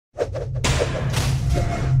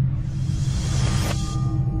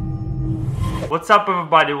What's up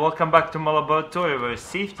everybody, welcome back to my laboratory where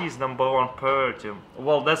safety is #1 priority.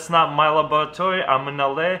 Well, that's not my laboratory, I'm in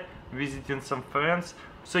LA visiting some friends.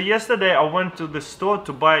 So yesterday I went to the store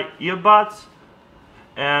to buy earbuds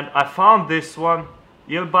and I found this one,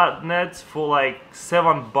 earbud nets for like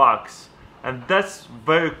 $7, and that's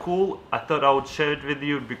very cool. I thought I would share it with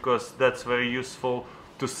you because that's very useful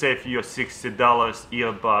to save your $60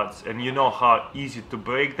 earbuds, and you know how easy to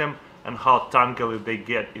break them and how tangled they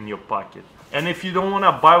get in your pocket. And if you don't want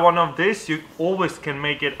to buy one of these, you always can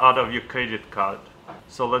make it out of your credit card.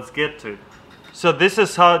 So let's get to it. So this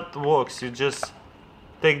is how it works. You just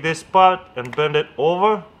take this part and bend it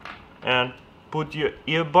over and put your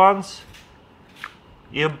earbuds,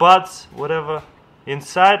 whatever,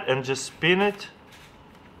 inside and just spin it.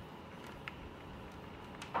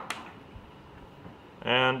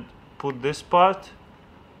 And put this part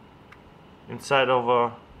inside of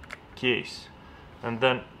a case. And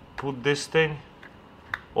then put this thing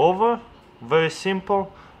over, very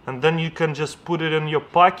simple, and then you can just put it in your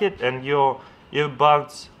pocket and your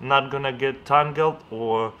earbuds not gonna get tangled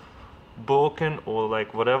or broken or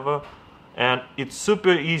like whatever. And it's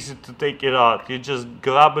super easy to take it out. You just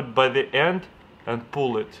grab it by the end and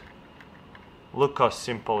pull it. Look how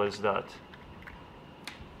simple is that.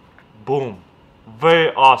 Boom.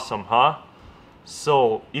 Very awesome, huh?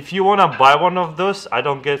 So if you wanna buy one of those, I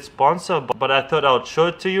don't get sponsored, but I thought I would show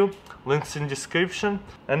it to you. Links in description.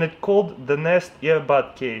 And it's called the Nest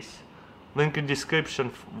earbud case. Link in description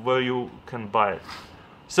where you can buy it.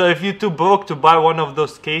 So if you're too broke to buy one of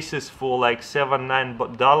those cases for like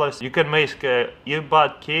 $7-9, you can make a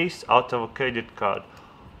earbud case out of a credit card.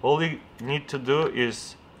 All you need to do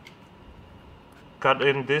is cut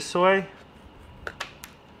in this way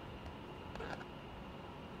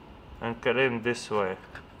and cut in this way.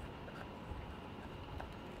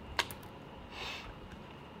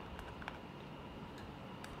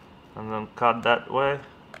 And then cut that way,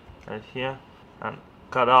 right here, and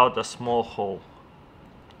cut out a small hole.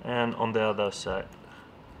 And on the other side.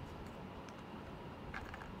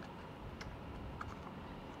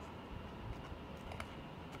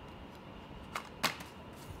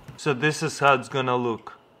 So this is how it's gonna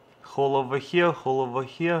look. Hole over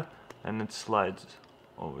here, and it slides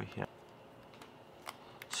over here.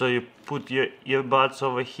 So you put your earbuds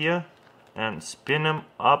over here and spin them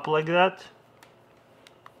up like that.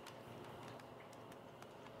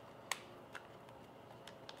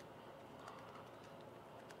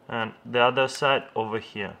 And the other side over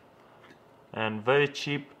here. And very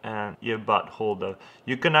cheap and earbud holder.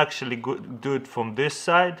 You can actually do it from this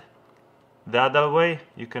side, the other way.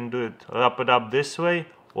 You can do it, wrap it up this way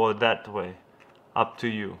or that way. Up to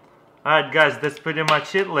you. Alright guys, that's pretty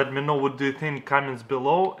much it. Let me know what do you think in the comments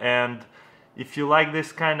below, and if you like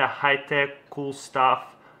this kind of high-tech cool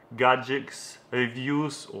stuff, gadgets,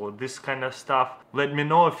 reviews or this kind of stuff, let me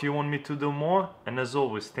know if you want me to do more. And as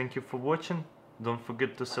always, thank you for watching. Don't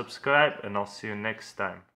forget to subscribe and I'll see you next time.